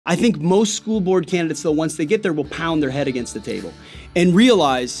I think most school board candidates, though, once they get there, will pound their head against the table and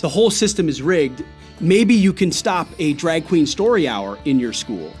realize the whole system is rigged. Maybe you can stop a drag queen story hour in your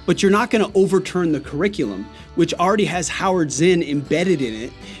school, but you're not going to overturn the curriculum, which already has Howard Zinn embedded in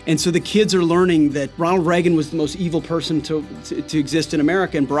it. And so the kids are learning that Ronald Reagan was the most evil person to exist in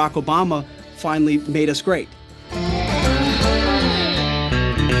America, and Barack Obama finally made us great.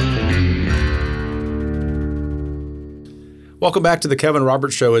 Welcome back to the Kevin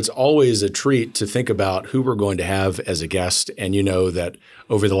Roberts Show. It's always a treat to think about who we're going to have as a guest. And you know that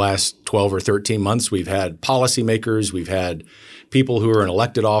over the last 12 or 13 months, we've had policymakers, we've had people who are in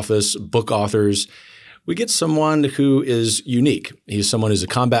elected office, book authors. We get someone who is unique. He's someone who's a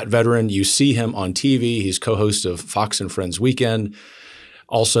combat veteran. You see him on TV. He's co-host of Fox and Friends Weekend,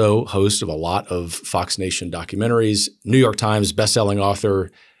 also host of a lot of Fox Nation documentaries, New York Times bestselling author,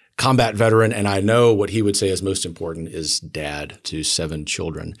 combat veteran, and I know what he would say is most important is dad to 7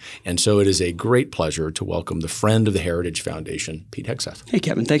 children. And so it is a great pleasure to welcome the friend of the Heritage Foundation, Pete Hegseth. Hey,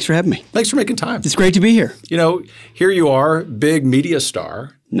 Kevin. Thanks for having me. Thanks for making time. It's great to be here. You know, here you are, big media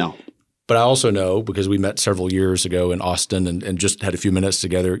star. No. But I also know, because we met several years ago in Austin and just had a few minutes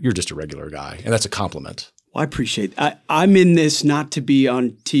together, you're just a regular guy. And that's a compliment. Well, I appreciate it. I'm in this not to be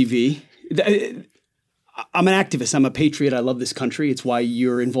on TV. I'm an activist. I'm a patriot. I love this country. It's why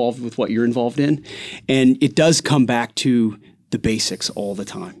you're involved with what you're involved in. And it does come back to the basics all the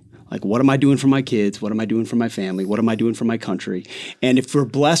time. Like, what am I doing for my kids? What am I doing for my family? What am I doing for my country? And if we're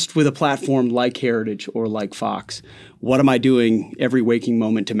blessed with a platform like Heritage or like Fox, what am I doing every waking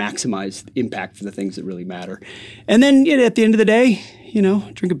moment to maximize impact for the things that really matter? And then at the end of the day,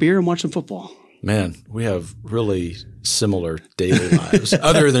 drink a beer and watch some football. Man, we have really similar daily lives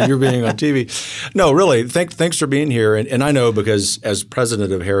other than you're being on TV. No, really, thanks for being here. And I know because as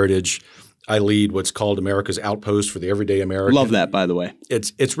president of Heritage, I lead what's called America's Outpost for the Everyday American. Love that, by the way.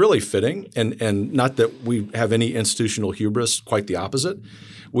 It's really fitting. And not that we have any institutional hubris, quite the opposite.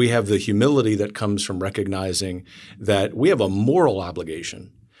 We have the humility that comes from recognizing that we have a moral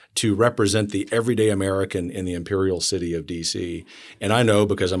obligation to represent the everyday American in the imperial city of D.C. And I know,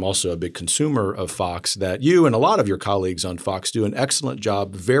 because I'm also a big consumer of Fox, that you and a lot of your colleagues on Fox do an excellent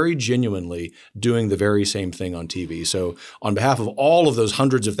job very genuinely doing the very same thing on TV. So on behalf of all of those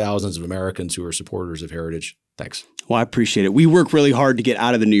hundreds of thousands of Americans who are supporters of Heritage, thanks. Well, I appreciate it. We work really hard to get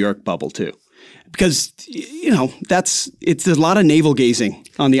out of the New York bubble too. Because, there's a lot of navel gazing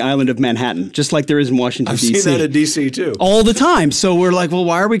on the island of Manhattan, just like there is in Washington, D.C. I've seen that in D.C. too. All the time. So we're like, well,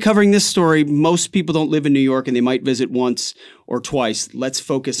 why are we covering this story? Most people don't live in New York and they might visit once or twice. Let's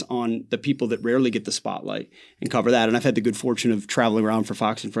focus on the people that rarely get the spotlight and cover that. And I've had the good fortune of traveling around for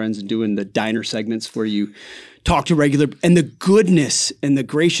Fox and Friends and doing the diner segments where you talk to regular – and the goodness and the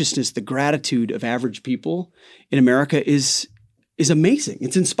graciousness, the gratitude of average people in America is amazing.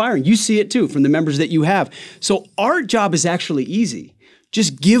 It's inspiring. You see it too from the members that you have. So our job is actually easy.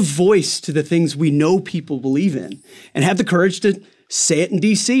 Just give voice to the things we know people believe in and have the courage to say it in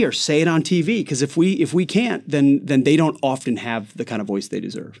DC or say it on TV. Because if we can't, then they don't often have the kind of voice they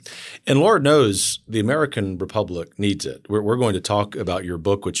deserve. And Lord knows the American Republic needs it. We're going to talk about your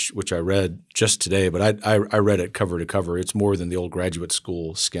book, which I read just today, but I read it cover to cover. It's more than the old graduate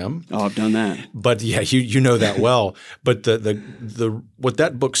school skim. Oh, I've done that. But yeah, you know that well. But the what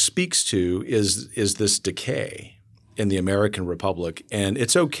that book speaks to is this decay in the American Republic. And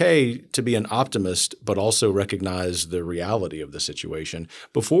it's okay to be an optimist, but also recognize the reality of the situation.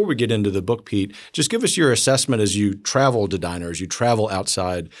 Before we get into the book, Pete, just give us your assessment as you travel to diners, you travel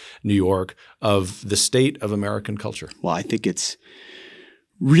outside New York, of the state of American culture. Well, I think it's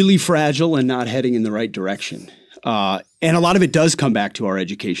really fragile and not heading in the right direction. And a lot of it does come back to our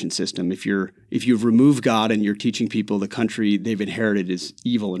education system. If you've removed God and you're teaching people the country they've inherited is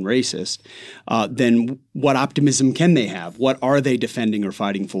evil and racist, then what optimism can they have? What are they defending or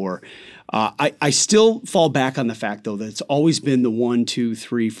fighting for? I still fall back on the fact, though, that it's always been the 1, 2,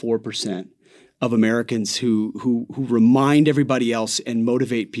 3, 4% of Americans who remind everybody else and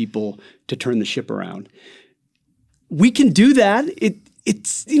motivate people to turn the ship around. We can do that.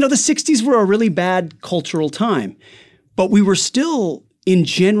 It's the 60s were a really bad cultural time, but we were still in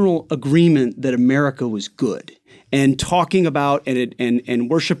general agreement that America was good and talking about and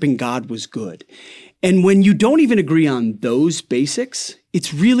worshiping God was good. And when you don't even agree on those basics,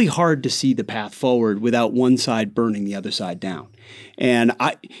 it's really hard to see the path forward without one side burning the other side down. And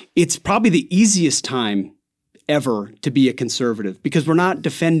it's probably the easiest time ever to be a conservative because we're not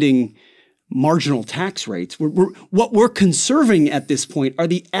defending marginal tax rates. What we're conserving at this point are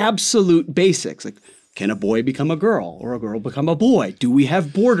the absolute basics, like Can a boy become a girl or a girl become a boy? Do we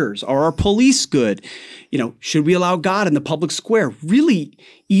have borders? Are our police good? Should we allow God in the public square? Really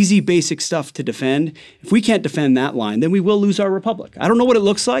easy, basic stuff to defend. If we can't defend that line, then we will lose our republic. I don't know what it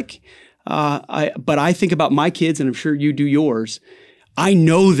looks like, but I think about my kids, and I'm sure you do yours. I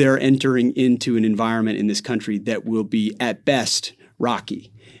know they're entering into an environment in this country that will be, at best,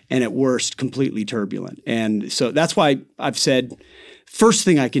 rocky, and at worst, completely turbulent. And so that's why I've said, first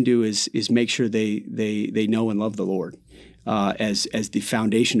thing I can do is make sure they know and love the Lord as the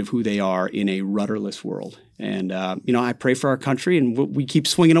foundation of who they are in a rudderless world. And I pray for our country, and we keep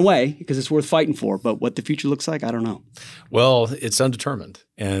swinging away because it's worth fighting for. But what the future looks like, I don't know. Well, it's undetermined.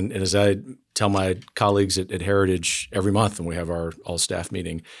 And as I tell my colleagues at Heritage every month when we have our all-staff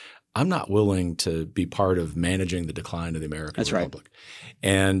meeting, I'm not willing to be part of managing the decline of the American Republic. Right.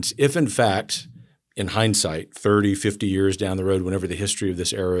 And if, in fact, in hindsight, 30, 50 years down the road, whenever the history of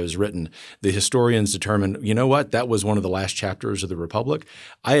this era is written, the historians determine, you know what, that was one of the last chapters of the Republic.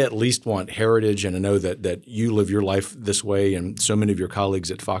 I at least want Heritage, and I know that you live your life this way and so many of your colleagues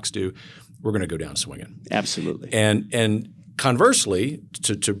at Fox do. We're going to go down swinging. Absolutely. And conversely,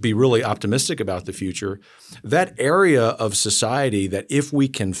 to be really optimistic about the future, that area of society that if we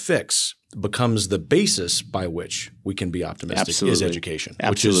can fix becomes the basis by which we can be optimistic is education.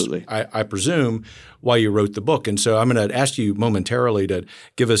 Absolutely. Which is, I presume, why you wrote the book. And so I'm going to ask you momentarily to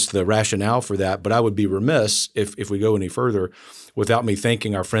give us the rationale for that, but I would be remiss if we go any further without me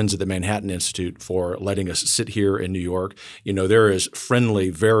thanking our friends at the Manhattan Institute for letting us sit here in New York. There is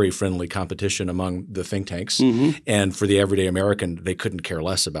very friendly competition among the think tanks. Mm-hmm. And for the everyday American, they couldn't care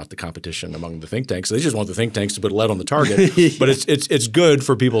less about the competition among the think tanks. They just want the think tanks to put lead on the target. Yeah. But it's good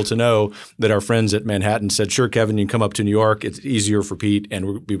for people to know that our friends at Manhattan said, sure, Kevin, you can come up to New York. It's easier for Pete, and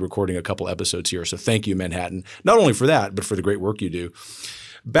we'll be recording a couple episodes here. So thank you, Manhattan, not only for that, but for the great work you do.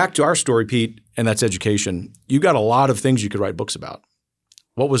 Back to our story, Pete, and that's education. You got a lot of things you could write books about.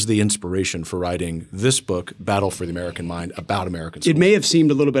 What was the inspiration for writing this book, Battle for the American Mind, about American schools? It may have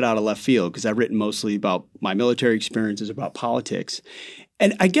seemed a little bit out of left field because I've written mostly about my military experiences, about politics.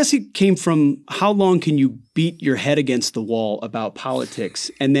 And I guess it came from how long can you beat your head against the wall about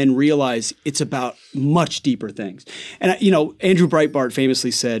politics and then realize it's about much deeper things. And, Andrew Breitbart famously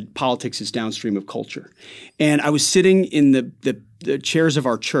said politics is downstream of culture. And I was sitting in the chairs of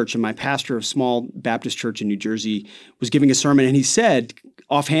our church, and my pastor of a small Baptist church in New Jersey was giving a sermon, and he said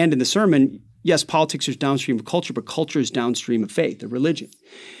offhand in the sermon, yes, politics is downstream of culture, but culture is downstream of faith, of religion.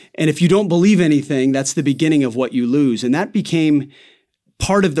 And if you don't believe anything, that's the beginning of what you lose. And that became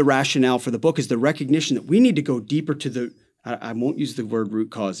part of the rationale for the book, is the recognition that we need to go deeper to I won't use the word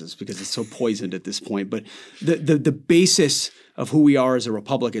root causes because it's so poisoned at this point, but the basis of who we are as a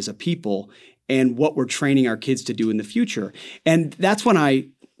republic, as a people, and what we're training our kids to do in the future. And that's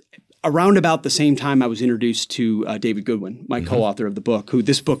when around about the same time I was introduced to David Goodwin, my co-author of the book, who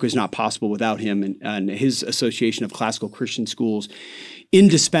this book is not possible without him, and his association of classical Christian schools,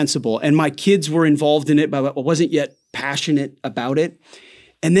 indispensable. And my kids were involved in it, but I wasn't yet passionate about it.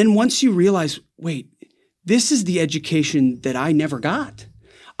 And then once you realize, wait, this is the education that I never got.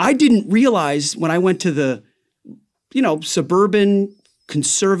 I didn't realize when I went to the, suburban,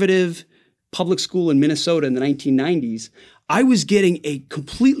 conservative public school in Minnesota in the 1990s, I was getting a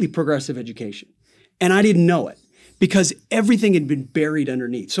completely progressive education. And I didn't know it because everything had been buried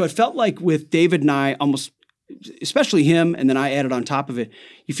underneath. So it felt like with David and I, almost, especially him, and then I added on top of it,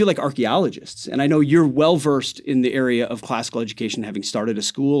 you feel like archaeologists. And I know you're well-versed in the area of classical education, having started a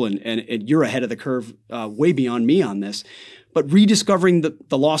school, and you're ahead of the curve way beyond me on this. But rediscovering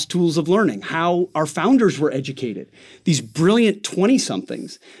the lost tools of learning, how our founders were educated, these brilliant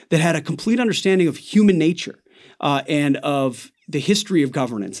 20-somethings that had a complete understanding of human nature and of the history of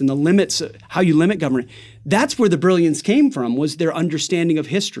governance and the limits, how you limit government. That's where the brilliance came from, was their understanding of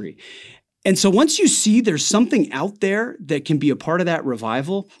history. And so once you see there's something out there that can be a part of that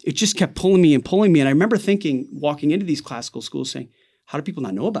revival, it just kept pulling me. And I remember thinking, walking into these classical schools, saying, how do people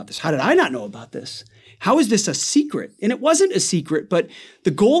not know about this? How did I not know about this? How is this a secret? And it wasn't a secret, but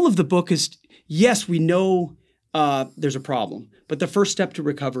the goal of the book is, yes, we know there's a problem, but the first step to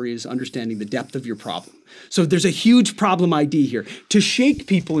recovery is understanding the depth of your problem. So there's a huge problem ID here, to shake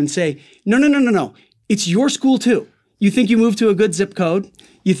people and say, no, it's your school too. You think you moved to a good zip code.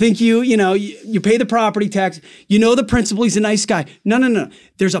 You think you pay the property tax. You know the principal, he's a nice guy. No.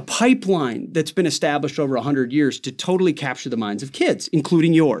 There's a pipeline that's been established over 100 years to totally capture the minds of kids,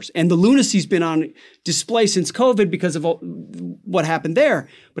 including yours. And the lunacy's been on display since COVID because of what happened there,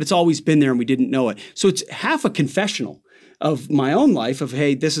 but it's always been there and we didn't know it. So it's half a confessional of my own life of,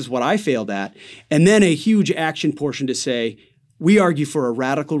 hey, this is what I failed at. And then a huge action portion to say, We argue for a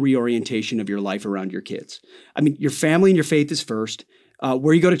radical reorientation of your life around your kids. I mean, your family and your faith is first.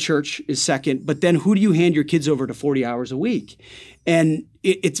 Where you go to church is second. But then who do you hand your kids over to 40 hours a week? And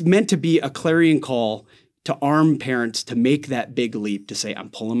it's meant to be a clarion call to arm parents to make that big leap to say,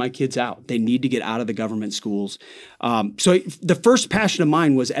 I'm pulling my kids out. They need to get out of the government schools. So the first passion of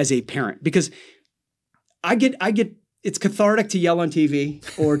mine was as a parent, because I get it's cathartic to yell on TV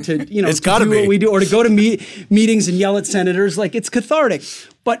or to, it's to do what we do, or to go to meetings and yell at senators. Like, it's cathartic,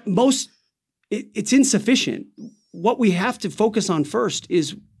 but it's insufficient. What we have to focus on first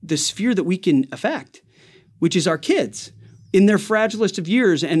is the sphere that we can affect, which is our kids in their fragilest of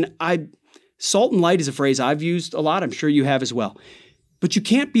years. And salt and light is a phrase I've used a lot. I'm sure you have as well. But you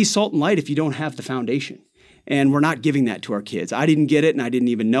can't be salt and light if you don't have the foundation. And we're not giving that to our kids. I didn't get it, and I didn't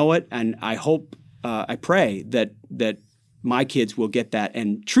even know it. And I hope, I pray that my kids will get that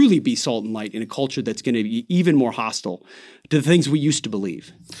and truly be salt and light in a culture that's going to be even more hostile to the things we used to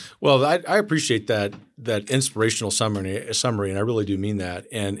believe. Well, I appreciate that inspirational summary, and I really do mean that.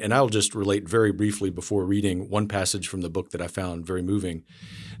 And I'll just relate very briefly before reading one passage from the book that I found very moving,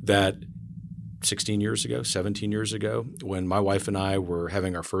 that 17 years ago, when my wife and I were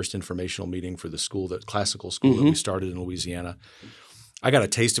having our first informational meeting for the classical school that we started in Louisiana, I got a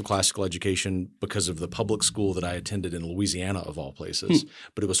taste of classical education because of the public school that I attended in Louisiana, of all places.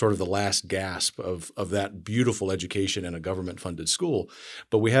 But it was sort of the last gasp of that beautiful education in a government-funded school.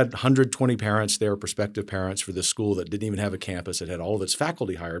 But we had 120 parents there, prospective parents for this school that didn't even have a campus. It had all of its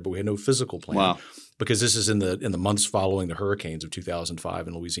faculty hired, but we had no physical plan. Wow. Because this is in the months following the hurricanes of 2005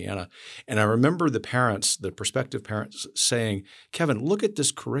 in Louisiana. And I remember the prospective parents saying, Kevin, look at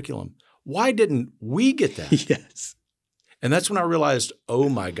this curriculum. Why didn't we get that? Yes. And that's when I realized, oh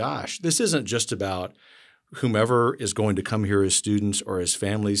my gosh, this isn't just about whomever is going to come here as students or as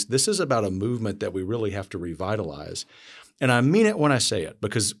families. This is about a movement that we really have to revitalize. And I mean it when I say it,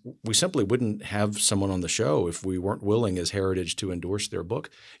 because we simply wouldn't have someone on the show if we weren't willing as Heritage to endorse their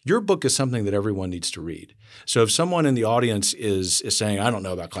book. Your book is something that everyone needs to read. So if someone in the audience is saying, I don't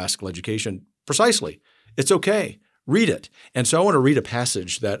know about classical education, precisely, it's okay. Read it. And so I want to read a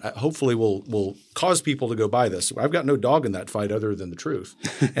passage that hopefully will cause people to go buy this. I've got no dog in that fight other than the truth.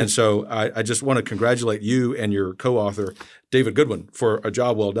 And so I just want to congratulate you and your co-author, David Goodwin, for a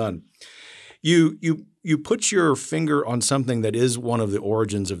job well done. You put your finger on something that is one of the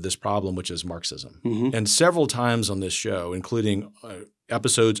origins of this problem, which is Marxism. And several times on this show, including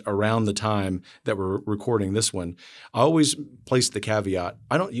episodes around the time that we're recording this one, I always place the caveat.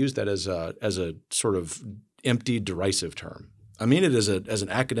 I don't use that as a sort of empty derisive term. I mean it as an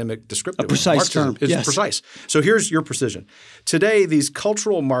academic descriptive. A precise term. It's yes. precise. So here's your precision. Today, these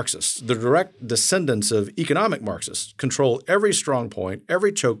cultural Marxists, the direct descendants of economic Marxists, control every strong point,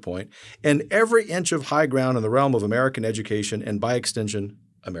 every choke point, and every inch of high ground in the realm of American education and, by extension,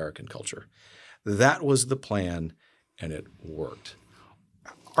 American culture. That was the plan, and it worked.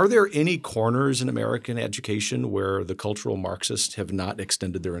 Are there any corners in American education where the cultural Marxists have not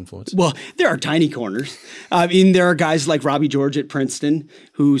extended their influence? Well, there are tiny corners. I mean, there are guys like Robbie George at Princeton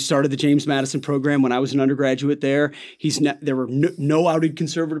who started the James Madison program when I was an undergraduate there. There were no outed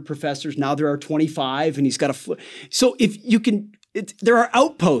conservative professors. Now there are 25, and he's got so if you can – there are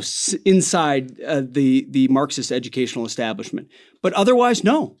outposts inside the Marxist educational establishment. But otherwise,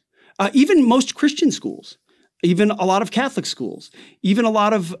 no. Even most Christian schools. Even a lot of Catholic schools, even a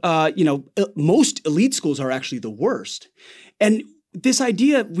lot of, most elite schools are actually the worst. And this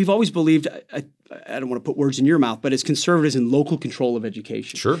idea, we've always believed, I don't want to put words in your mouth, but as conservatives in local control of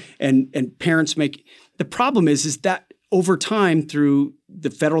education. Sure. And parents the problem is that over time through the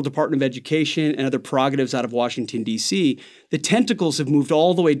Federal Department of Education and other prerogatives out of Washington, D.C., the tentacles have moved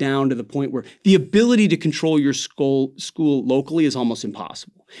all the way down to the point where the ability to control your school locally is almost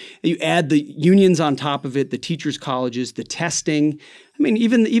impossible. You add the unions on top of it, the teachers' colleges, the testing. I mean,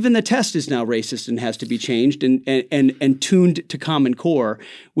 even the test is now racist and has to be changed and tuned to Common Core,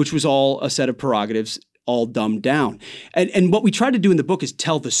 which was all a set of prerogatives all dumbed down. And what we try to do in the book is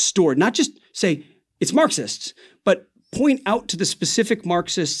tell the story, not just say it's Marxists, but point out to the specific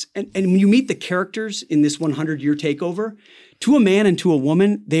Marxists. And when you meet the characters in this 100-year takeover, to a man and to a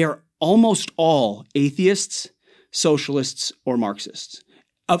woman, they are almost all atheists, socialists, or Marxists,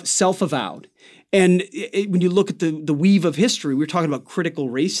 self-avowed. And when you look at the weave of history, we're talking about critical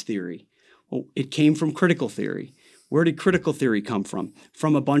race theory. Well, it came from critical theory. Where did critical theory come from?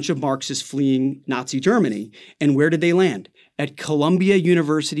 From a bunch of Marxists fleeing Nazi Germany. And where did they land? At Columbia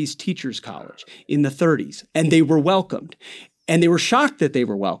University's Teachers College in the 30s. And they were welcomed. And they were shocked that they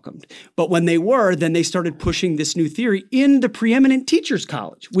were welcomed. But when they were, then they started pushing this new theory in the preeminent teachers'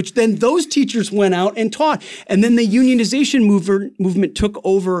 college, which then those teachers went out and taught. And then the unionization movement took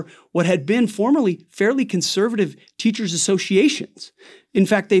over what had been formerly fairly conservative teachers' associations. In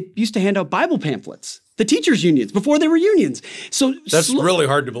fact, they used to hand out Bible pamphlets, the teachers' unions, before they were unions. So that's really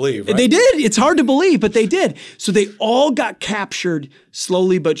hard to believe, right? They did. It's hard to believe, but they did. So they all got captured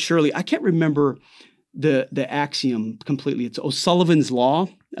slowly but surely. I can't remember the axiom completely. It's O'Sullivan's Law.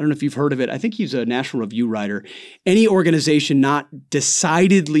 I don't know if you've heard of it. I think he's a National Review writer. Any organization that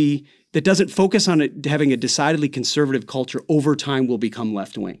doesn't focus on it having a decidedly conservative culture over time will become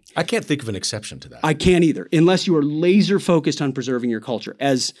left-wing. I can't think of an exception to that. I can't either, unless you are laser focused on preserving your culture,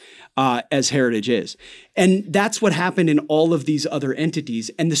 as Heritage is. And that's what happened in all of these other entities.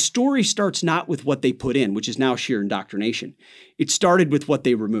 And the story starts not with what they put in, which is now sheer indoctrination. It started with what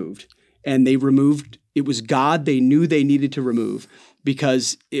they removed. And they removed, it was God they knew they needed to remove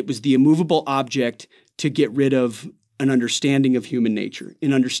because it was the immovable object to get rid of an understanding of human nature,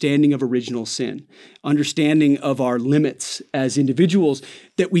 an understanding of original sin, understanding of our limits as individuals,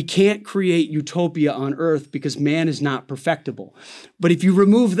 that we can't create utopia on earth because man is not perfectible. But if you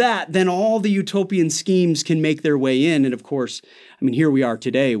remove that, then all the utopian schemes can make their way in. And of course, I mean, here we are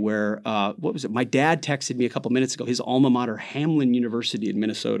today where, what was it? My dad texted me a couple minutes ago, his alma mater, Hamlin University in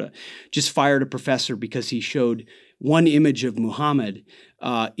Minnesota, just fired a professor because he showed one image of Muhammad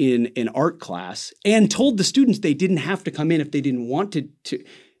in an art class and told the students they didn't have to come in if they didn't want to.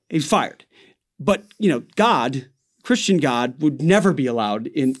 He's fired. But, God, Christian God, would never be allowed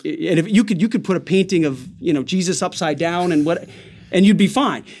in. And if you could put a painting of, Jesus upside down and you'd be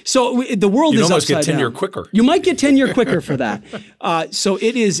fine. So the world is upside down. You'd almost get tenure quicker. You might get tenure quicker for that. So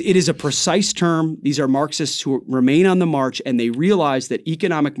it is a precise term. These are Marxists who remain on the march, and they realize that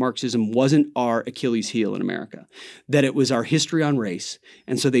economic Marxism wasn't our Achilles heel in America, that it was our history on race.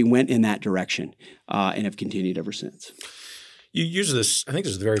 And so they went in that direction and have continued ever since. You use this, I think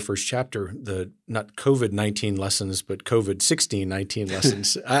this is the very first chapter, the not COVID-19 lessons, but COVID-16-19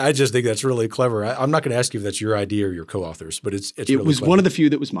 lessons. I just think that's really clever. I'm not going to ask you if that's your idea or your co-authors, but it really was clever. One of the few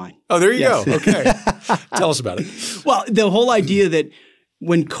that was mine. Oh, there you go. Okay. Tell us about it. Well, the whole idea that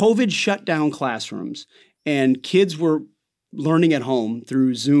when COVID shut down classrooms and kids were learning at home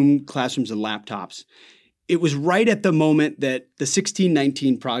through Zoom classrooms and laptops, it was right at the moment that the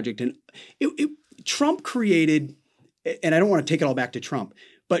 1619 project, and Trump created – and I don't want to take it all back to Trump,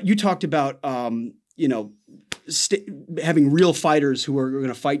 but you talked about, having real fighters who are going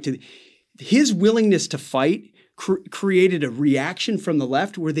to fight his willingness to fight created a reaction from the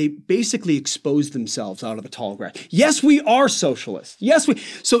left where they basically exposed themselves out of the tall grass. Yes, we are socialists.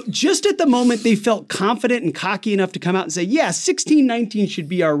 So just at the moment they felt confident and cocky enough to come out and say, yeah, 1619 should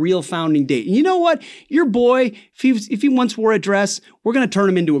be our real founding date. And you know what? Your boy, if he once wore a dress, we're going to turn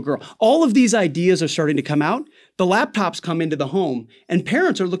him into a girl. All of these ideas are starting to come out. The laptops come into the home and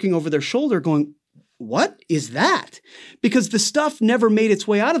parents are looking over their shoulder going, what is that? Because the stuff never made its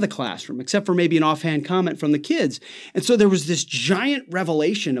way out of the classroom, except for maybe an offhand comment from the kids. And so there was this giant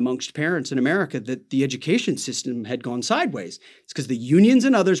revelation amongst parents in America that the education system had gone sideways. It's because the unions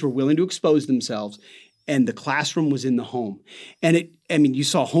and others were willing to expose themselves, and the classroom was in the home. And you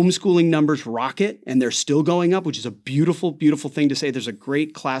saw homeschooling numbers rocket, and they're still going up, which is a beautiful, beautiful thing to say. There's a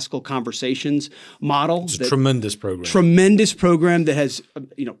great classical conversations model. It's a tremendous program. Tremendous program that has,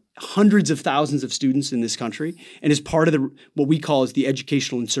 hundreds of thousands of students in this country and is part of what we call is the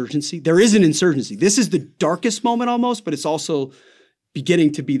educational insurgency. There is an insurgency. This is the darkest moment almost, but it's also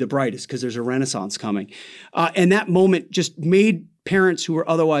beginning to be the brightest because there's a renaissance coming. And that moment just made parents who were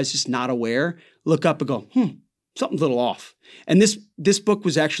otherwise just not aware look up and go, something's a little off. And this book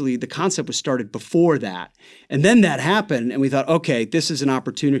was actually, the concept was started before that. And then that happened, and we thought, okay, this is an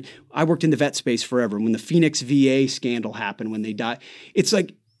opportunity. I worked in the vet space forever. When the Phoenix VA scandal happened, when they died, it's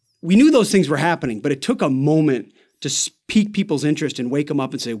like we knew those things were happening, but it took a moment to pique people's interest and wake them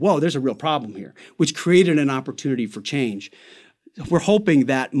up and say, whoa, there's a real problem here, which created an opportunity for change. We're hoping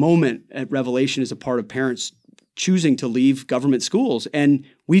that moment at Revelation is a part of parents choosing to leave government schools. And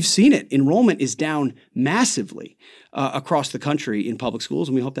we've seen it. Enrollment is down massively across the country in public schools,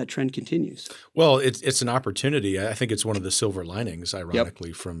 and we hope that trend continues. Well, it's an opportunity. I think it's one of the silver linings,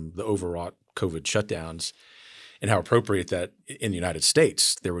 ironically, from the overwrought COVID shutdowns, and how appropriate that in the United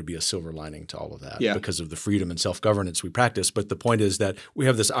States there would be a silver lining to all of that because of the freedom and self-governance we practice. But the point is that we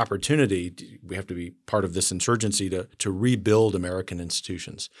have this opportunity, we have to be part of this insurgency to rebuild American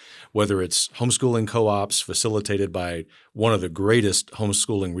institutions, whether it's homeschooling co-ops facilitated by one of the greatest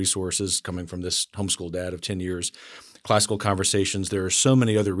homeschooling resources coming from this homeschool dad of 10 years, Classical Conversations. There are so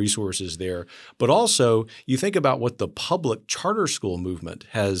many other resources there. But also, you think about what the public charter school movement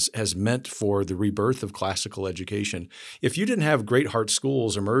has meant for the rebirth of classical education. If you didn't have Great Heart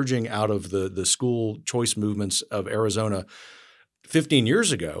schools emerging out of the school choice movements of Arizona 15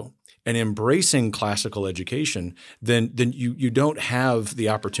 years ago, and embracing classical education, then you don't have the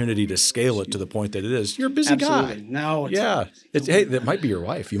opportunity to scale it to the point that it is. You're a busy guy. No, Hey, that might be your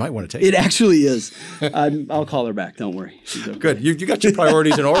wife. You might want to take it. It actually is. I'll call her back. Don't worry. She's okay. Good. You got your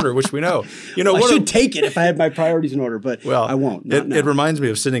priorities in order, which we know. I should take it if I had my priorities in order, but I won't. It reminds me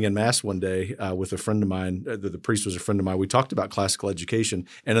of sitting in Mass one day with a friend of mine. The priest was a friend of mine. We talked about classical education,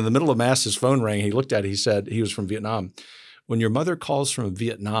 and in the middle of Mass, his phone rang. He looked at it. He said he was from Vietnam. When your mother calls from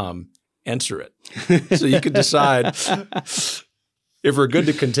Vietnam, answer it. So you can decide if we're good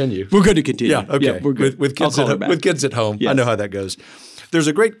to continue. We're good to continue. Yeah, okay. Yeah, we're good. With kids at home. Yes. I know how that goes. There's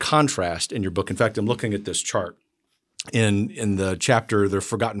a great contrast in your book. In fact, I'm looking at this chart in the chapter, The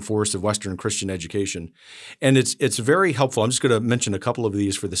Forgotten Force of Western Christian Education. And it's very helpful. I'm just going to mention a couple of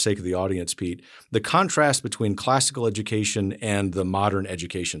these for the sake of the audience, Pete. The contrast between classical education and the modern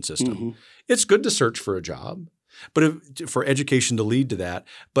education system. Mm-hmm. It's good to search for a job. But for education to lead to that.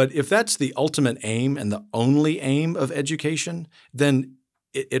 But if that's the ultimate aim and the only aim of education, then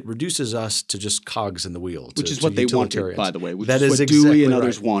it reduces us to just cogs in the wheel. Which is what they wanted, by the way. Which that is what exactly Dewey and right.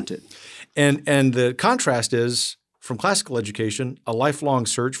 others wanted. And the contrast is, from classical education, a lifelong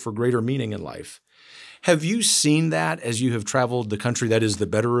search for greater meaning in life. Have you seen that as you have traveled the country? That is the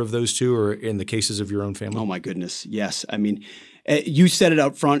better of those two, or in the cases of your own family? Oh, my goodness. Yes. I mean, you said it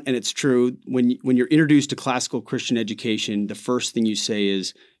up front, and it's true. When you're introduced to classical Christian education, the first thing you say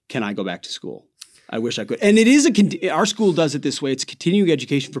is, can I go back to school? I wish I could. And it is our school does it this way. It's a continuing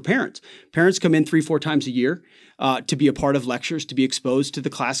education for parents. Parents come in 3-4 times a year to be a part of lectures, to be exposed to the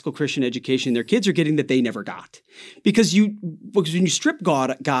classical Christian education their kids are getting that they never got. Because when you strip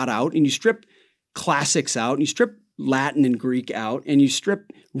God out and you strip classics out and you strip Latin and Greek out and you strip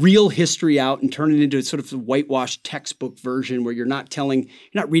real history out and turn it into sort of a whitewashed textbook version where you're not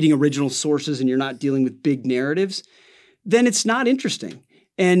reading original sources and you're not dealing with big narratives, then it's not interesting.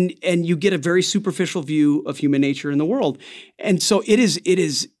 And you get a very superficial view of human nature in the world. And so it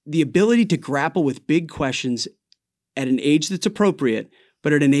is the ability to grapple with big questions at an age that's appropriate,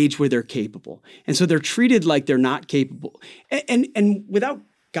 but at an age where they're capable. And so they're treated like they're not capable. And without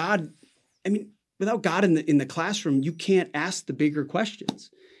God, without God in the classroom, you can't ask the bigger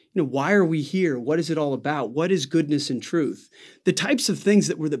questions. Why are we here? What is it all about? What is goodness and truth? The types of things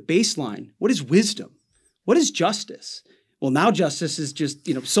that were the baseline. What is wisdom? What is justice? Well, now justice is just,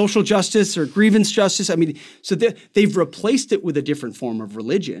 social justice or grievance justice. So they've replaced it with a different form of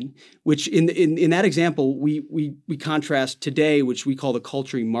religion, which in that example, we contrast today, which we call the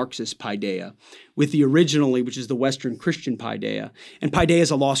culturally Marxist paideia, with the originally, which is the Western Christian paideia. And paideia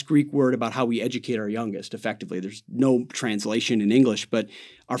is a lost Greek word about how we educate our youngest, effectively. There's no translation in English, but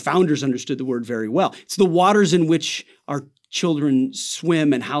our founders understood the word very well. It's the waters in which our children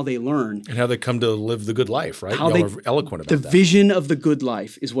swim and how they learn. And how they come to live the good life, right? Y'all are eloquent about that. The vision of the good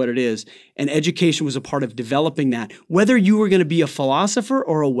life is what it is. And education was a part of developing that. Whether you were going to be a philosopher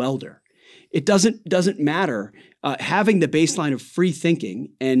or a welder, it doesn't matter. Having the baseline of free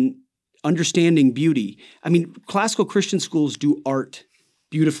thinking and understanding beauty. Classical Christian schools do art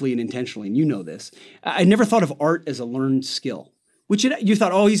beautifully and intentionally, and you know this. I never thought of art as a learned skill. You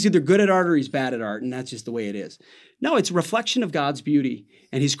thought, he's either good at art or he's bad at art, and that's just the way it is. No, it's a reflection of God's beauty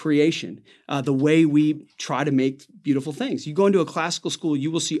and his creation, the way we try to make beautiful things. You go into a classical school, you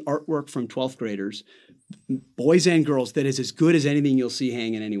will see artwork from 12th graders, boys and girls, that is as good as anything you'll see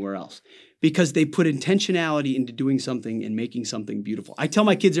hanging anywhere else, because they put intentionality into doing something and making something beautiful. I tell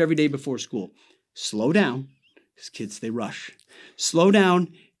my kids every day before school, slow down, because kids, they rush. Slow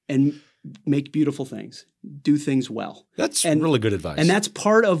down and make beautiful things. Do things well. That's really good advice. And that's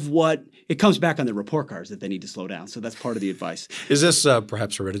part of what – it comes back on the report cards that they need to slow down. So that's part of the advice. Is this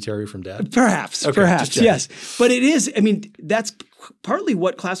perhaps hereditary from dad? Perhaps, yes. But it is – that's partly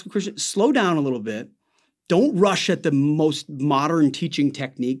what classical Christians – slow down a little bit. Don't rush at the most modern teaching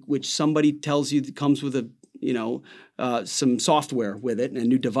technique, which somebody tells you that comes with some software with it and a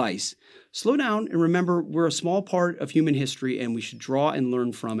new device. Slow down and remember we're a small part of human history and we should draw and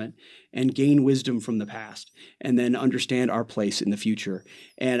learn from it and gain wisdom from the past and then understand our place in the future.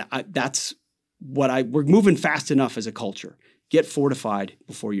 And that's what we're moving fast enough as a culture. Get fortified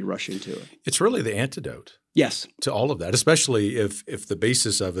before you rush into it. It's really the antidote. Yes. To all of that, especially if the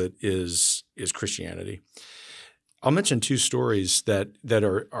basis of it is Christianity. I'll mention two stories that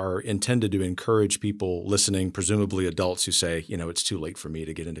are intended to encourage people listening, presumably adults who say, it's too late for me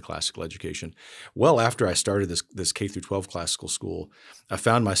to get into classical education. Well, after I started this K through 12 classical school, I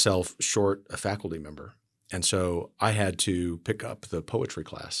found myself short a faculty member. And so I had to pick up the poetry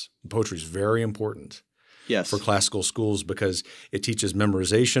class. Poetry is very important. Yes. For classical schools because it teaches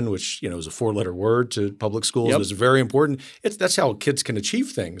memorization, which is a 4-letter word to public schools. Yep. It's very important. That's how kids can achieve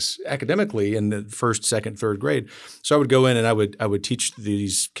things academically in the first, second, third grade. So I would go in and I would teach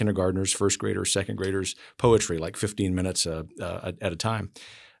these kindergartners, first graders, second graders poetry, like 15 minutes at a time.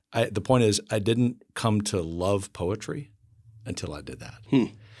 The point is, I didn't come to love poetry until I did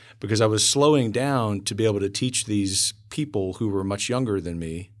that. Because I was slowing down to be able to teach these people who were much younger than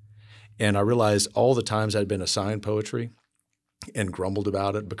me. And I realized all the times I'd been assigned poetry and grumbled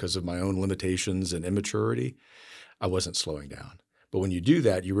about it because of my own limitations and immaturity, I wasn't slowing down. But when you do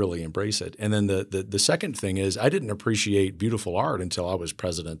that, you really embrace it. And then the second thing is I didn't appreciate beautiful art until I was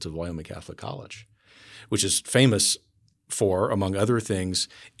president of Wyoming Catholic College, which is famous for, among other things,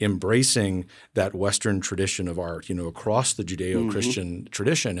 embracing that Western tradition of art, across the Judeo-Christian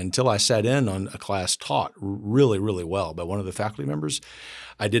tradition. Until I sat in on a class taught really, really well by one of the faculty members,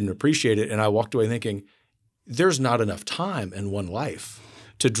 I didn't appreciate it. And I walked away thinking, there's not enough time in one life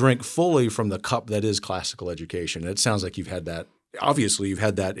to drink fully from the cup that is classical education. And it sounds like you've had that. Obviously, you've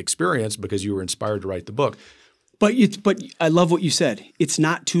had that experience because you were inspired to write the book. But I love what you said. It's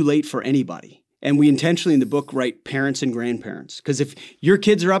not too late for anybody. And we intentionally in the book write parents and grandparents. Because if your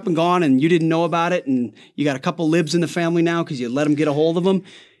kids are up and gone and you didn't know about it and you got a couple libs in the family now because you let them get a hold of them,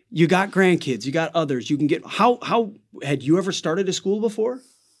 you got grandkids, you got others. You can get – how had you ever started a school before?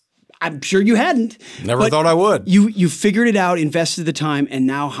 I'm sure you hadn't. Never thought I would. You figured it out, invested the time, and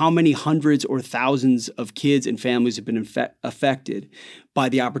now how many hundreds or thousands of kids and families have been affected by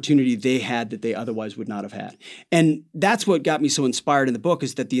the opportunity they had that they otherwise would not have had. And that's what got me so inspired in the book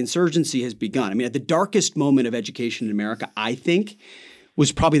is that the insurgency has begun. I mean, at the darkest moment of education in America, I think,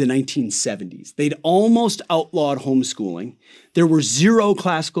 was probably the 1970s. They'd almost outlawed homeschooling. There were 0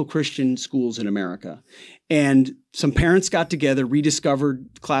 classical Christian schools in America. And some parents got together,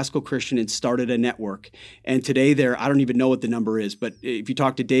 rediscovered classical Christian, and started a network. And today I don't even know what the number is, but if you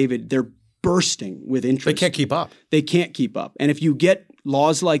talk to David, they're bursting with interest. They can't keep up. They can't keep up. And if you get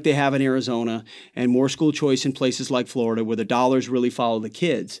laws like they have in Arizona and more school choice in places like Florida where the dollars really follow the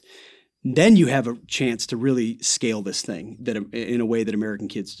kids, then you have a chance to really scale this thing in a way that American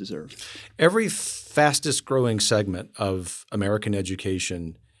kids deserve. Every fastest growing segment of American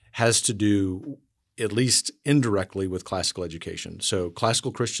education has to do at least indirectly with classical education. So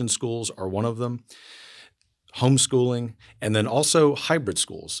classical Christian schools are one of them, homeschooling, and then also hybrid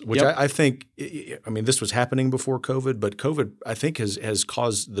schools, which I think – I mean, this was happening before COVID, but COVID I think has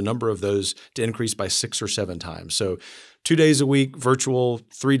caused the number of those to increase by 6 or 7 times. So 2 days a week virtual,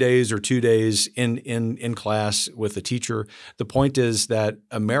 3 days or 2 days in class with a teacher. The point is that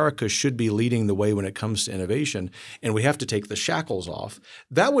America should be leading the way when it comes to innovation, and we have to take the shackles off.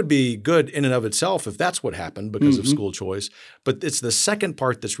 That would be good in and of itself if that's what happened because of school choice. But it's the second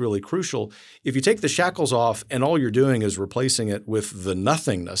part that's really crucial. If you take the shackles off and all you're doing is replacing it with the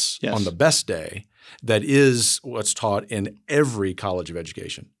nothingness on the best day, that is what's taught in every college of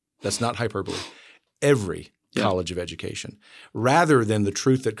education. That's not hyperbole. Every college of education. Rather than the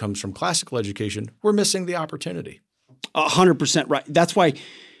truth that comes from classical education, we're missing the opportunity. 100% right. That's why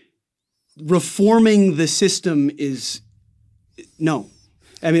reforming the system is no.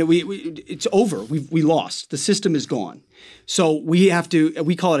 I mean, it's over. We lost. The system is gone. So we have to.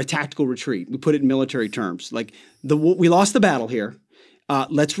 We call it a tactical retreat. We put it in military terms. Like we lost the battle here.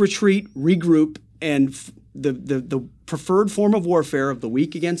 Let's retreat, regroup, and the preferred form of warfare of the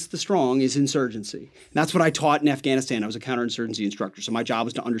weak against the strong is insurgency. And that's what I taught in Afghanistan. I was a counterinsurgency instructor. So my job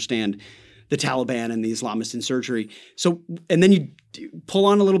was to understand the Taliban and the Islamist insurgency. So, and then you pull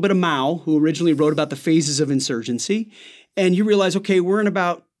on a little bit of Mao, who originally wrote about the phases of insurgency. And you realize, okay, we're in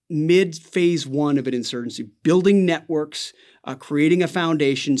about mid-phase 1 of an insurgency, building networks, creating a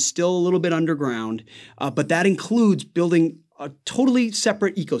foundation, still a little bit underground. But that includes building a totally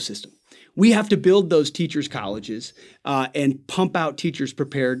separate ecosystem. We have to build those teachers' colleges and pump out teachers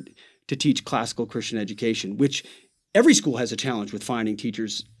prepared to teach classical Christian education, which every school has a challenge with finding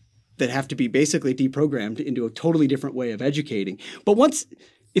teachers that have to be basically deprogrammed into a totally different way of educating. But once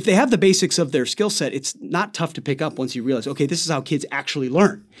if they have the basics of their skill set, it's not tough to pick up once you realize, okay, this is how kids actually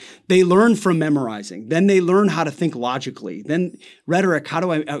learn. They learn from memorizing. Then they learn how to think logically. Then rhetoric, how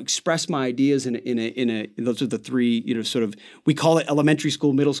do I express my ideas those are the three, sort of, we call it elementary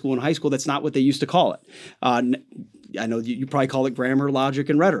school, middle school, and high school. That's not what they used to call it. I know you probably call it grammar, logic,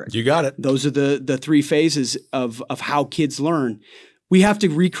 and rhetoric. You got it. Those are the three phases of how kids learn. We have to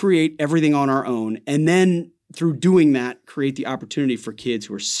recreate everything on our own, and then through doing that, create the opportunity for kids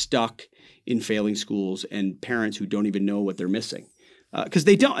who are stuck in failing schools and parents who don't even know what they're missing. Because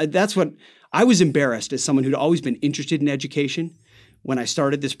they don't. That's what I was embarrassed as someone who'd always been interested in education when I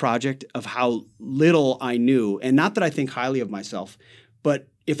started this project of how little I knew. And not that I think highly of myself, but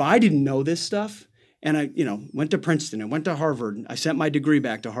if I didn't know this stuff, and I, went to Princeton, I went to Harvard. I sent my degree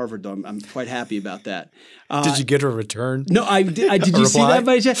back to Harvard, though. I'm quite happy about that. Did you get a return? No, I did. Did you see that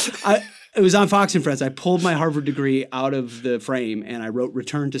by chance? It was on Fox and Friends. I pulled my Harvard degree out of the frame and I wrote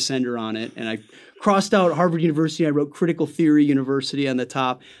return to sender on it. And I crossed out Harvard University. I wrote Critical Theory University on the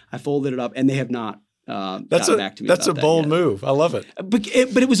top. I folded it up and they have not gotten back to me. That's a bold move. I love it. But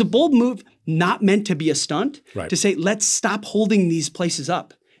it was a bold move, not meant to be a stunt, right. To say, let's stop holding these places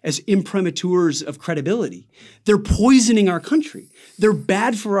up as imprimaturs of credibility. They're poisoning our country. They're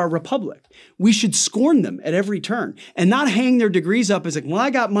bad for our republic. We should scorn them at every turn and not hang their degrees up as like, well, I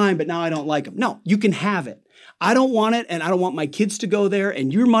got mine, but now I don't like them. No, you can have it. I don't want it, and I don't want my kids to go there,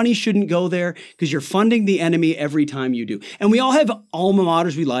 and your money shouldn't go there because you're funding the enemy every time you do. And we all have alma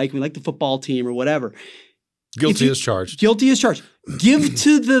maters we like the football team or whatever. Guilty as charged. Guilty as charged. Give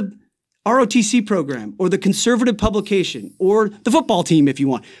to the ROTC program or the conservative publication or the football team if you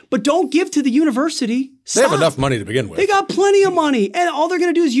want. But don't give to the university. Stop. They have enough money to begin with. They got plenty of money. And all they're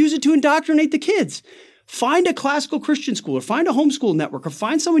going to do is use it to indoctrinate the kids. Find a classical Christian school or find a homeschool network or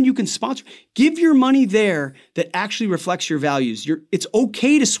find someone you can sponsor. Give your money there that actually reflects your values. It's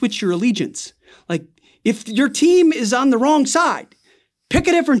okay to switch your allegiance. Like if your team is on the wrong side, pick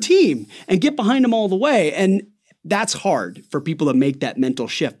a different team and get behind them all the way. And that's hard for people to make that mental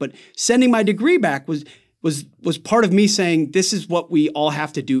shift. But sending my degree back was part of me saying this is what we all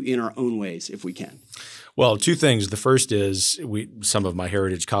have to do in our own ways if we can. Well, two things. The first is some of my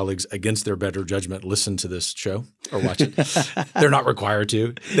Heritage colleagues, against their better judgment, listen to this show or watch it. They're not required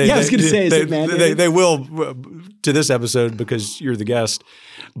to. I was going to say, they will to this episode because you're the guest.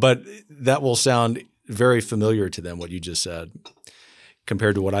 But that will sound very familiar to them, what you just said,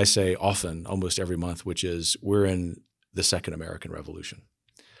 compared to what I say often, almost every month, which is we're in the second American Revolution.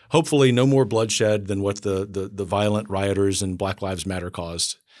 Hopefully no more bloodshed than what the violent rioters and Black Lives Matter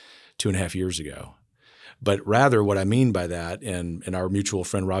caused 2.5 years ago. But rather what I mean by that, and our mutual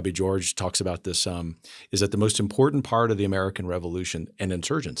friend Robbie George talks about this is that the most important part of the American Revolution and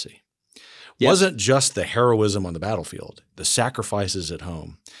insurgency wasn't just the heroism on the battlefield, the sacrifices at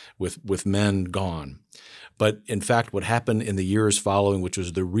home with men gone. But in fact, what happened in the years following, which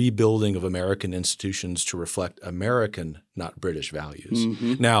was the rebuilding of American institutions to reflect American, not British values.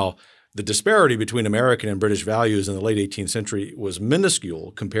 Mm-hmm. Now, the disparity between American and British values in the late 18th century was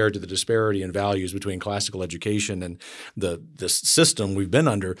minuscule compared to the disparity in values between classical education and the system we've been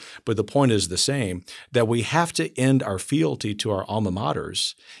under. But the point is the same, that we have to end our fealty to our alma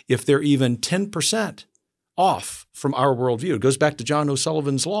maters if they're even 10% off from our worldview. It goes back to John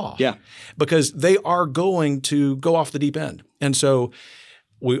O'Sullivan's law. Yeah. Because they are going to go off the deep end. And so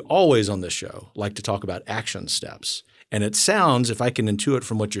we always on this show like to talk about action steps. And it sounds, if I can intuit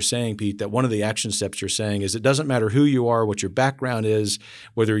from what you're saying, Pete, that one of the action steps you're saying is it doesn't matter who you are, what your background is,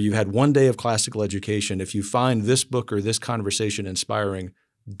 whether you had one day of classical education, if you find this book or this conversation inspiring,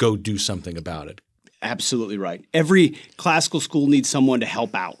 go do something about it. Absolutely right. Every classical school needs someone to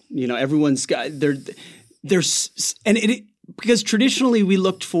help out. Everyone's got because traditionally we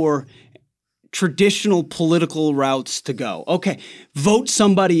looked for traditional political routes to go. Okay, vote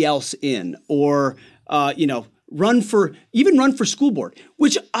somebody else in, or run for school board,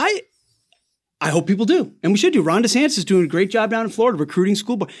 which I hope people do, and we should do. Ron DeSantis is doing a great job down in Florida recruiting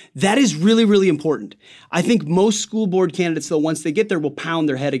school board. That is really, really important. I think most school board candidates, though, once they get there, will pound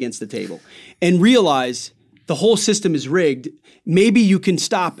their head against the table and realize the whole system is rigged. Maybe you can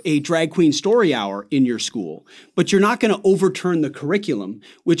stop a drag queen story hour in your school, but you're not going to overturn the curriculum,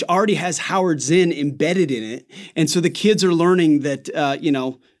 which already has Howard Zinn embedded in it. And so the kids are learning that,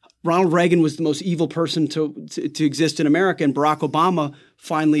 Ronald Reagan was the most evil person to exist in America, and Barack Obama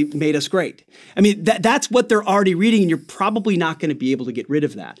finally made us great. I mean, that's what they're already reading, and you're probably not going to be able to get rid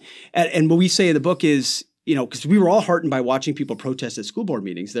of that. And what we say in the book is, because we were all heartened by watching people protest at school board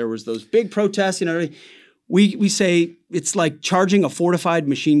meetings. There was those big protests, We say it's like charging a fortified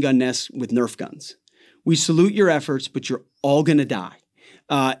machine gun nest with Nerf guns. We salute your efforts, but you're all going to die.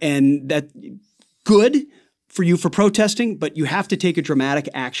 and that good for you for protesting, but you have to take a dramatic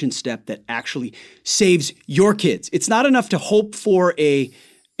action step that actually saves your kids. It's not enough to hope for a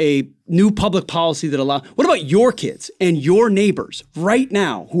new public policy that allows. What about your kids and your neighbors right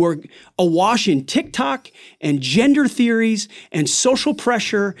now who are awash in TikTok and gender theories and social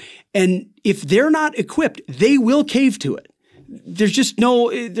pressure? And if they're not equipped, they will cave to it. There's just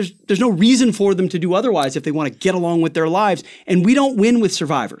there's no reason for them to do otherwise if they want to get along with their lives. And we don't win with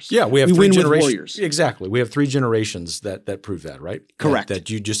survivors. Yeah, we three win with warriors. Exactly. We have 3 generations that prove that, right? Correct. That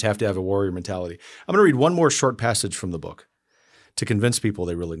you just have to have a warrior mentality. I'm going to read one more short passage from the book to convince people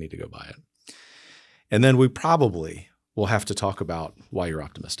they really need to go buy it. And then we probably will have to talk about why you're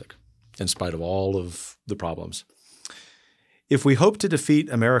optimistic in spite of all of the problems. If we hope to defeat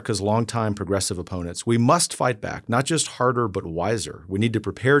America's longtime progressive opponents, we must fight back, not just harder, but wiser. We need to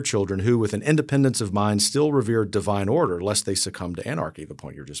prepare children who, with an independence of mind, still revere divine order, lest they succumb to anarchy, the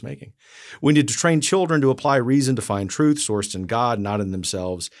point you're just making. We need to train children to apply reason to find truth sourced in God, not in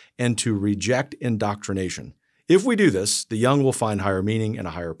themselves, and to reject indoctrination. If we do this, the young will find higher meaning and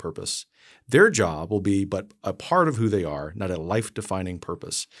a higher purpose. Their job will be but a part of who they are, not a life-defining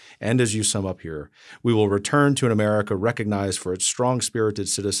purpose. And as you sum up here, we will return to an America recognized for its strong-spirited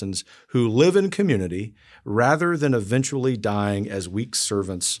citizens who live in community rather than eventually dying as weak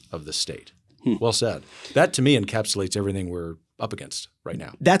servants of the state. Well said. That, to me, encapsulates everything we're up against right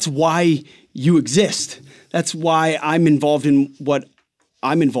now. That's why you exist. That's why I'm involved in what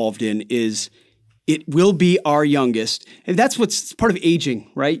I'm involved in is it will be our youngest. And that's what's part of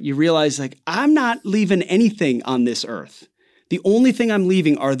aging, right? You realize like, I'm not leaving anything on this earth. The only thing I'm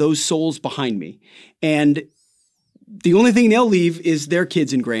leaving are those souls behind me. And the only thing they'll leave is their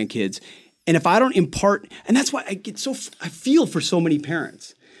kids and grandkids. And if I don't impart, and that's why I feel for so many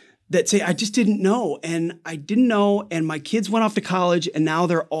parents that say, I just didn't know. And I didn't know. And my kids went off to college and now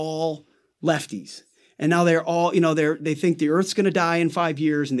they're all lefties. And now they're all, they think the earth's going to die in 5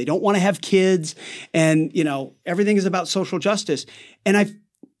 years and they don't want to have kids. And, everything is about social justice. And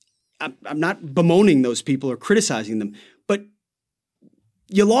I'm not bemoaning those people or criticizing them, but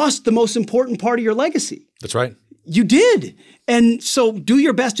you lost the most important part of your legacy. That's right. You did. And so do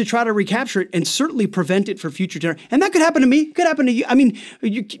your best to try to recapture it and certainly prevent it for future generations. And that could happen to me. It could happen to you. I mean,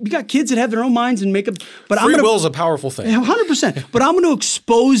 you got kids that have their own minds and make them. But Free will is a powerful thing. 100%. But I'm going to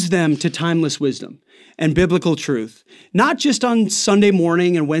expose them to timeless wisdom and biblical truth, not just on Sunday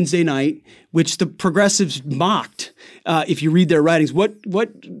morning and Wednesday night, which the progressives mocked. If you read their writings,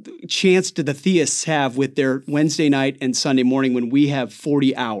 what chance did the theists have with their Wednesday night and Sunday morning when we have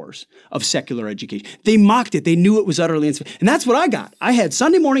 40 hours of secular education? They mocked it. They knew it was utterly insufficient. And that's what I got. I had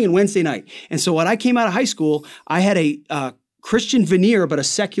Sunday morning and Wednesday night. And so when I came out of high school, I had a Christian veneer, but a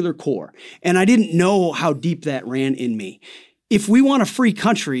secular core. And I didn't know how deep that ran in me. If we want a free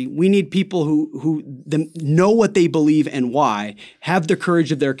country, we need people who know what they believe and why, have the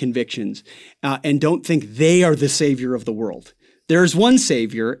courage of their convictions, and don't think they are the savior of the world. There's one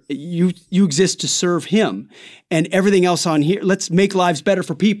savior. You exist to serve him, and everything else on here. Let's make lives better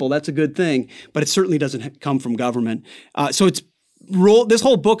for people. That's a good thing, but it certainly doesn't come from government. So this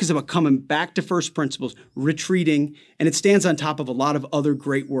whole book is about coming back to first principles, retreating, and it stands on top of a lot of other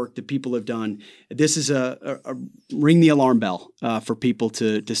great work that people have done. This is a ring the alarm bell for people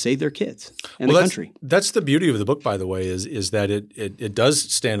to save their kids and the country. That's the beauty of the book, by the way, is that it does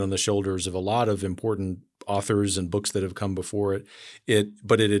stand on the shoulders of a lot of important authors and books that have come before it.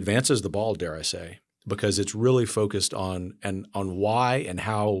 But it advances the ball, dare I say, because it's really focused on why and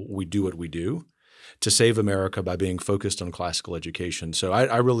how we do what we do to save America by being focused on classical education. So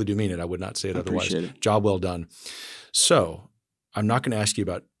I really do mean it. I would not say it otherwise. Job well done. So I'm not going to ask you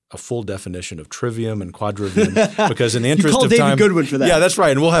about a full definition of trivium and quadrivium because in the interest of time— You call David Goodwin for that. Yeah, that's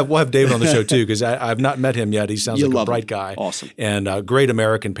right. And we'll have David on the show too because I've not met him yet. He sounds like a bright guy. Awesome. And a great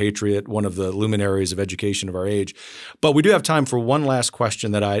American patriot, one of the luminaries of education of our age. But we do have time for one last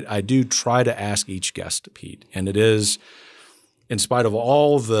question that I do try to ask each guest, Pete, and it is— in spite of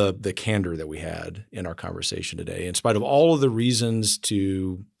all the candor that we had in our conversation today, in spite of all of the reasons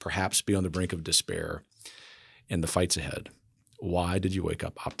to perhaps be on the brink of despair in the fights ahead, why did you wake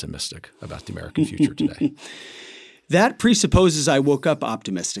up optimistic about the American future today? That presupposes I woke up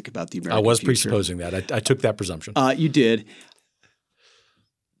optimistic about the American future. I was presupposing that. I took that presumption. You did.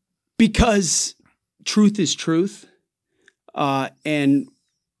 Because truth is truth. And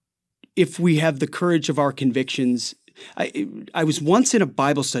if we have the courage of our convictions— I was once in a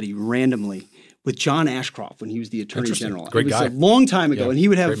Bible study randomly with John Ashcroft when he was the Attorney General. Great it was guy. a long time ago, Yeah, and he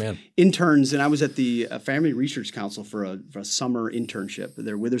would have great man. interns, and I was at the Family Research Council for a summer internship,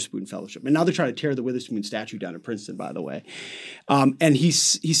 their Witherspoon Fellowship. And now they're trying to tear the Witherspoon statue down in Princeton, by the way. And he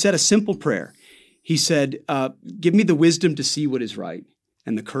said a simple prayer. He said, give me the wisdom to see what is right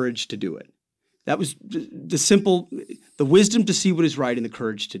and the courage to do it. That was the wisdom to see what is right and the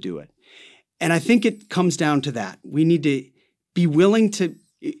courage to do it. And I think it comes down to that. We need to be willing to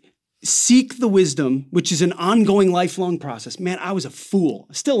seek the wisdom, which is an ongoing, lifelong process. Man, I was a fool.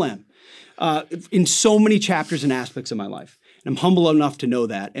 I still am in so many chapters and aspects of my life. And I'm humble enough to know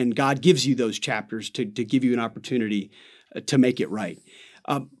that. And God gives you those chapters to give you an opportunity to make it right.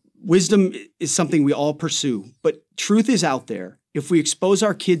 Wisdom is something we all pursue, but truth is out there. If we expose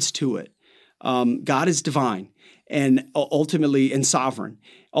our kids to it, God is divine and ultimately and sovereign.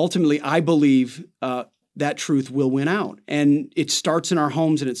 Ultimately, I believe that truth will win out. And it starts in our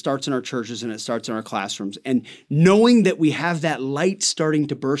homes and it starts in our churches and it starts in our classrooms. And knowing that we have that light starting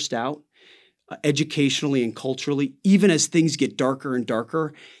to burst out educationally and culturally, even as things get darker and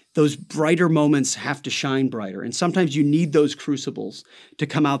darker, those brighter moments have to shine brighter. And sometimes you need those crucibles to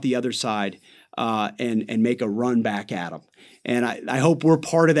come out the other side and make a run back at them. And I hope we're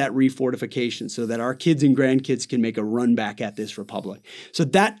part of that refortification so that our kids and grandkids can make a run back at this republic. So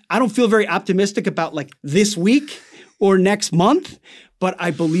that I don't feel very optimistic about like this week or next month, but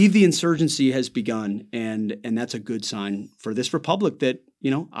I believe the insurgency has begun, and that's a good sign for this republic that,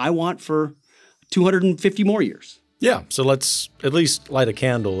 I want for 250 more years. Yeah, so let's at least light a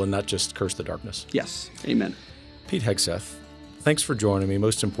candle and not just curse the darkness. Yes, amen. Pete Hegseth, thanks for joining me.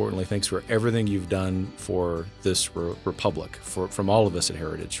 Most importantly, thanks for everything you've done for this republic. From all of us at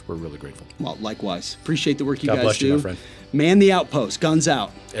Heritage, we're really grateful. Well, likewise. Appreciate the work you God guys bless do. you, my friend. Man the outpost, guns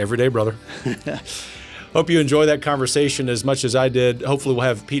out. Every day, brother. Hope you enjoy that conversation as much as I did. Hopefully we'll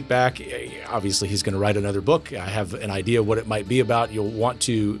have Pete back. Obviously, he's going to write another book. I have an idea what it might be about. You'll want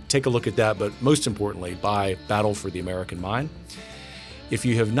to take a look at that, but most importantly, buy Battle for the American Mind. If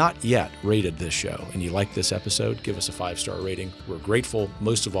you have not yet rated this show and you like this episode, give us a 5-star rating. We're grateful.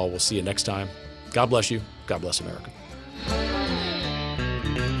 Most of all, we'll see you next time. God bless you. God bless America.